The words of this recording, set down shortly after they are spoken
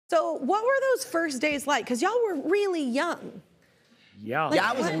So what were those first days like? Because y'all were really young. Yeah. Yeah,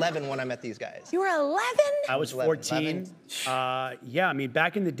 I was 11 when I met these guys. You were 11? I was 14. Yeah, I mean,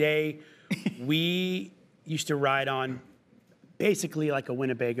 back in the day, we used to ride on basically like a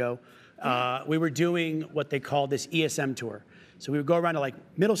Winnebago. We were doing what they called this ESM tour. So we would go around to like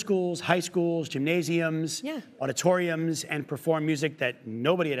middle schools, high schools, gymnasiums, auditoriums, and perform music that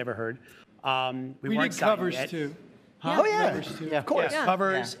nobody had ever heard. We did covers too. Huh? Oh yeah, Covers too. yeah, of course. Yeah.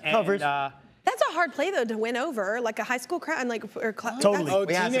 Covers. Yeah. And, Covers. That's a hard play though to win over, like a high school crowd and like Totally. Oh,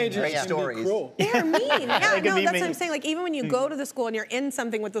 We have some teenagers great can be stories. cruel. They're mean. Yeah, They no, can be that's what mean. I'm saying. Like even when you go to the school and you're in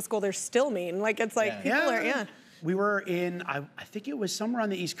something with the school, they're still mean. Like it's like people are We were in, I think it was somewhere on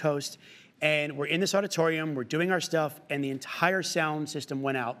the East Coast, and we're in this auditorium, we're doing our stuff, and the entire sound system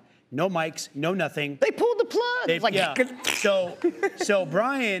went out. No mics, no nothing. They pulled the plug. Like, yeah. So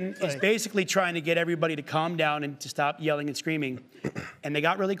Brian is basically trying to get everybody to calm down and to stop yelling and screaming. And they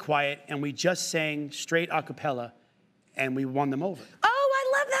got really quiet, and we just sang straight a cappella, and we won them over. Oh,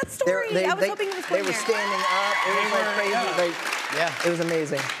 I love that story. I was hoping it was They going were there. standing up. It was like crazy. Yeah, it was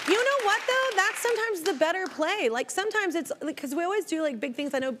amazing. You know what though? That's sometimes the better play. Like sometimes it's because we always do like big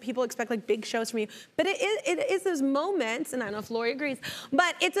things. I know people expect like big shows from you, but it is those moments, and I don't know if Lori agrees,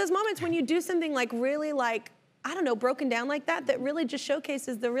 but it's those moments when you do something like really like, I don't know, broken down like that, that really just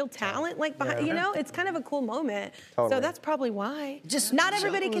showcases the real talent like behind, you know, it's kind of a cool moment. Totally. So that's probably why. Just not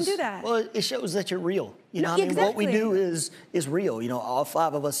everybody can do that. Well, it shows that you're real. You know, No, I mean, what we exactly. do is real. You know, all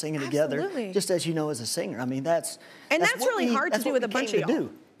five of us singing Absolutely. together, just as you know, as a singer. I mean, that's that's what really hard to that's do what with we a bunch came of to y'all.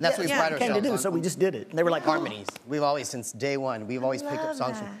 do. That's what we pride came to ourselves do, on. so we just did it. And they were like, Harmonies. We've always, since day one, we've always picked up Love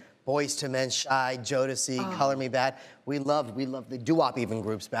songs that. from Boys to Men, Shy, Jodeci, Color Me Bad. We loved the doo-wop even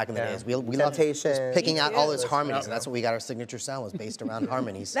groups back in the days. We loved just picking out all those harmonies, and that's what we got our signature sound was based around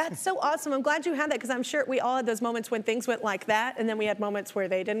harmonies. That's so awesome. I'm glad you had that because I'm sure we all had those moments when things went like that, and then we had moments where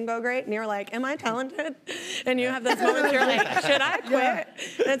they didn't go great, and you're like, am I talented? And you have those moments where you're like, should I quit?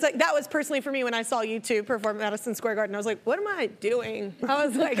 And it's like, that was personally for me when I saw you two perform at Madison Square Garden. I was like, what am I doing? I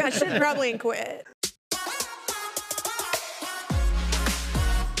was like, I should probably quit.